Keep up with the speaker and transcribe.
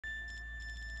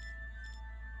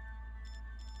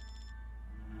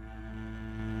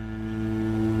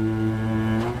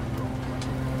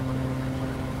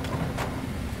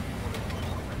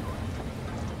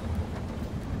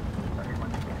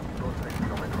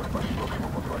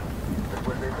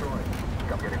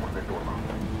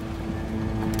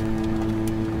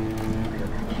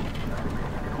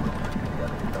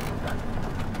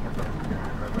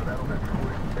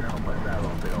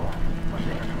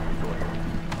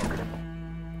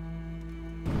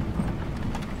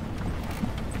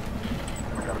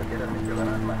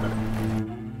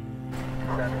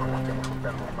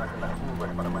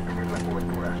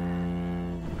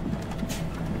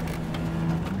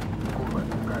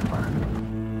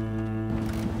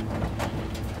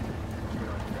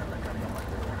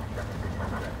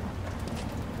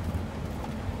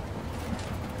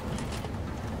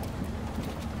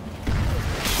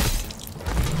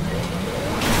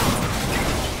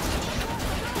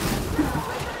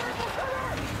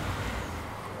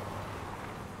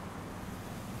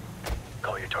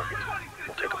Call your targets.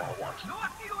 We'll take them all at once.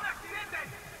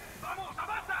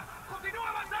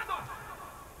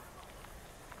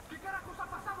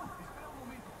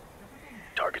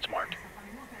 Targets marked.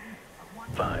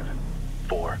 5,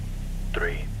 4,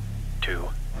 3, 2,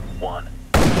 1.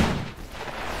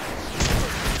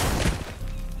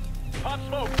 Hot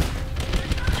smoke!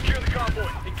 Secure the convoy.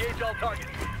 Engage all targets.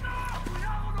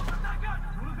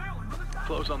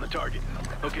 Close on the target.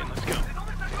 Okay, let's go.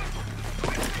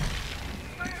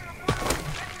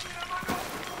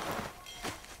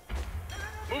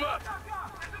 Move up!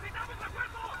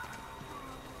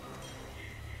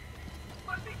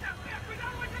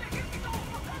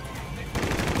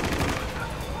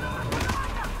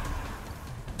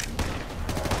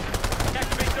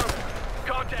 Activate thermal.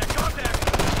 Contact!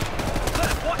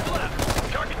 Left, watch left!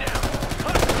 Target down!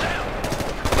 Hunt down!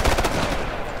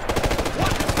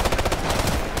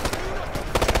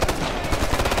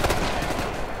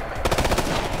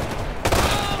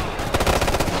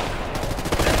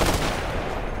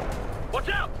 Watch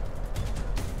out!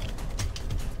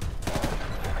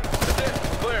 That's it.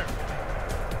 Clear.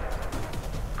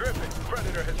 Griffin,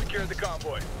 Predator has secured the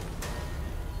convoy.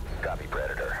 Copy,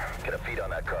 Predator. Get a feed on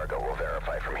that cargo. We'll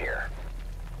verify from here.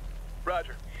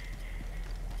 Roger.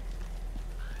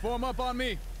 Form up on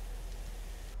me.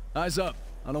 Eyes up.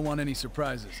 I don't want any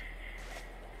surprises.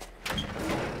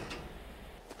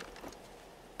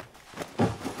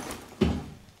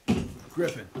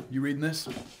 Griffin, you reading this?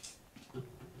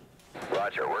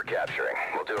 Roger, we're capturing.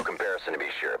 We'll do a comparison to be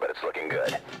sure, but it's looking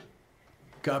good.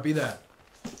 Copy that.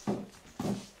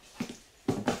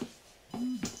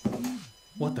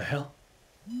 What the hell?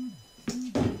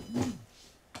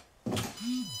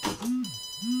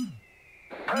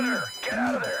 Predator, get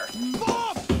out of there!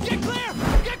 Boss! Get clear!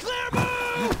 Get clear!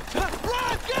 Move!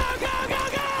 Run! Go! Go! Go!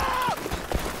 Go!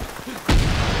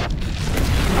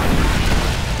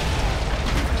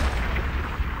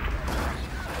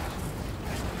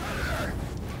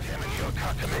 Damn it, you don't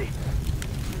talk to me.